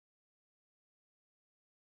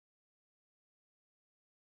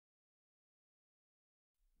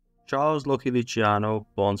Charles Lucky Luciano,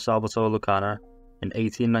 born Salvatore Lucana in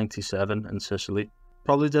 1897 in Sicily,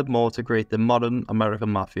 probably did more to create the modern American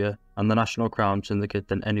mafia and the national crime syndicate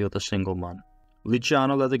than any other single man.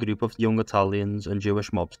 Luciano led a group of young Italians and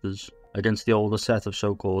Jewish mobsters against the older set of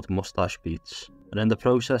so-called mustache beats, and in the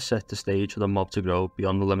process set the stage for the mob to grow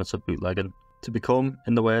beyond the limits of bootlegging, to become,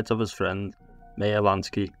 in the words of his friend, Mayor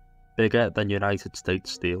Lansky, bigger than United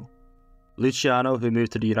States Steel. Luciano, who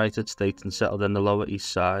moved to the United States and settled in the Lower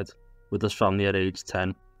East Side with his family at age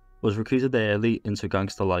 10, was recruited early into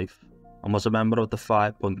gangster life and was a member of the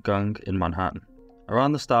 5-Point Gang in Manhattan.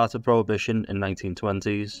 Around the start of Prohibition in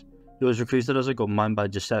 1920s, he was recruited as a gunman by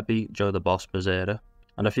Giuseppe Joe the Boss Mazzera,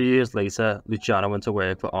 and a few years later, Luciano went to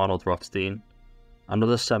work for Arnold Rothstein,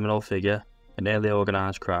 another seminal figure in early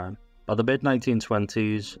organised crime. By the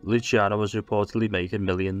mid-1920s, Luciano was reportedly making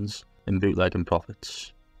millions in bootlegging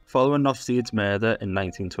profits. Following Rothstein's murder in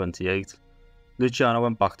 1928, Luciano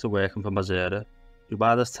went back to working for Mazzera, who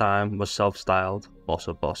by this time was self-styled boss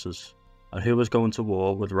of bosses, and who was going to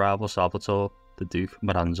war with rival Salvatore, the Duke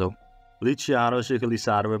Maranzo. Luciano secretly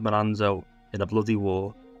sided with Maranzo in a bloody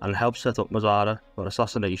war and helped set up Mazzara for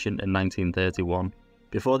assassination in 1931.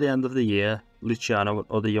 Before the end of the year, Luciano and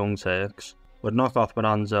other young Turks would knock off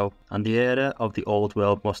Maranzo, and the era of the old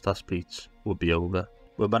world mustache beats would be over.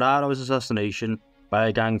 With Maranzo's assassination by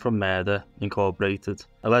a gang from Murder Incorporated,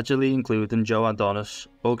 allegedly including Joe Adonis,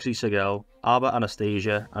 Bugsy Siegel, Albert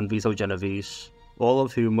Anastasia and Vito Genovese, all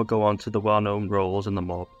of whom would go on to the well-known roles in the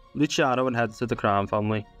mob. Luciano inherited the crime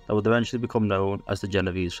family that would eventually become known as the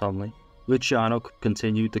Genovese family. Luciano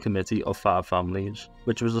continued the Committee of 5 Families,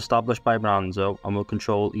 which was established by Maranzo and would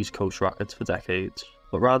control East Coast rackets for decades.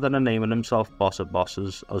 But rather than naming himself boss of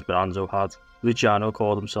bosses as Maranzo had, Luciano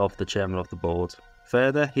called himself the chairman of the board.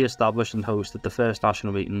 Further, he established and hosted the first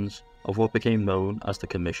national meetings of what became known as the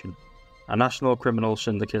Commission, a national criminal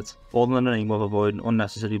syndicate, all in the name of avoiding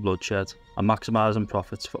unnecessary bloodshed and maximising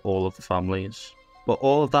profits for all of the families. But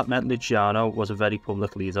all of that meant Luciano was a very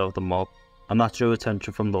public leader of the mob, and that drew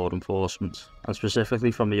attention from law enforcement, and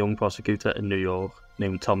specifically from a young prosecutor in New York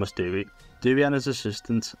named Thomas Dewey. Dewey and his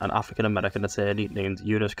assistant, an African-American attorney named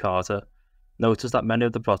Eunice Carter, noticed that many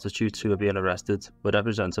of the prostitutes who were being arrested were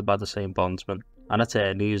represented by the same bondsmen and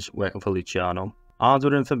attorneys working for Luciano. Armed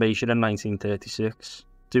with information in 1936,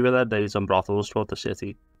 Dewey led raids on brothels throughout the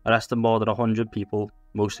city, arresting more than 100 people,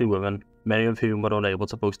 mostly women, many of whom were unable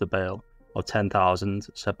to post a bail of $10,000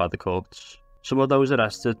 set by the courts. Some of those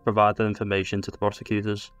arrested provided information to the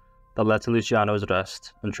prosecutors that led to Luciano's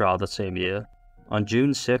arrest and trial that same year. On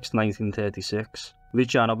June 6, 1936,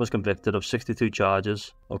 Luciano was convicted of 62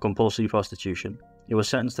 charges of compulsory prostitution. He was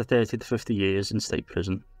sentenced to 30 to 50 years in state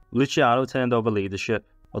prison. Luciano turned over leadership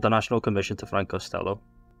of the National Commission to Frank Costello.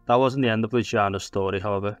 That wasn't the end of Luciano's story,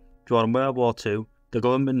 however. During World War II, the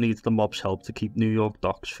government needed the mob's help to keep New York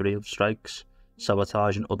docks free of strikes,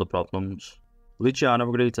 sabotage and other problems. Luciano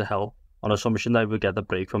agreed to help on assumption that he would get a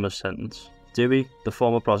break from his sentence. Dewey, the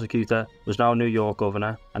former prosecutor, was now New York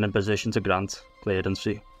governor and in position to grant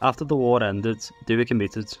clemency. After the war ended, Dewey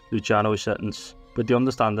commuted Luciano's sentence, with the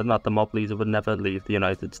understanding that the mob leader would never leave the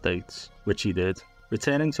United States, which he did.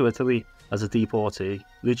 Returning to Italy as a deportee,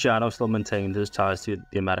 Luciano still maintained his ties to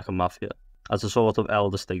the American mafia as a sort of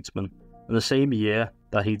elder statesman. In the same year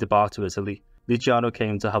that he debarked to Italy, Luciano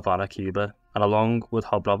came to Havana, Cuba, and along with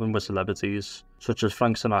hobnobbing with celebrities such as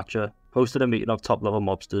Frank Sinatra, hosted a meeting of top-level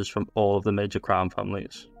mobsters from all of the major crime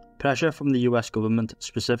families. Pressure from the US government,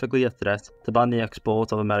 specifically a threat to ban the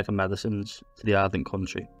export of American medicines to the island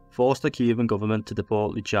country, forced the Cuban government to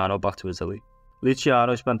deport Luciano back to Italy.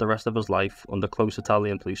 Luciano spent the rest of his life under close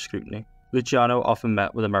Italian police scrutiny. Luciano often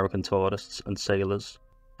met with American tourists and sailors,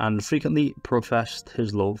 and frequently professed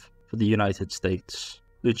his love for the United States.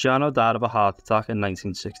 Luciano died of a heart attack in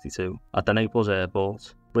 1962 at the Naples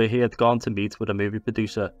airport, where he had gone to meet with a movie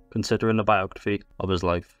producer considering a biography of his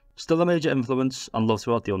life. Still a major influence and loved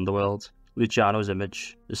throughout the underworld, Luciano's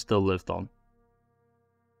image is still lived on.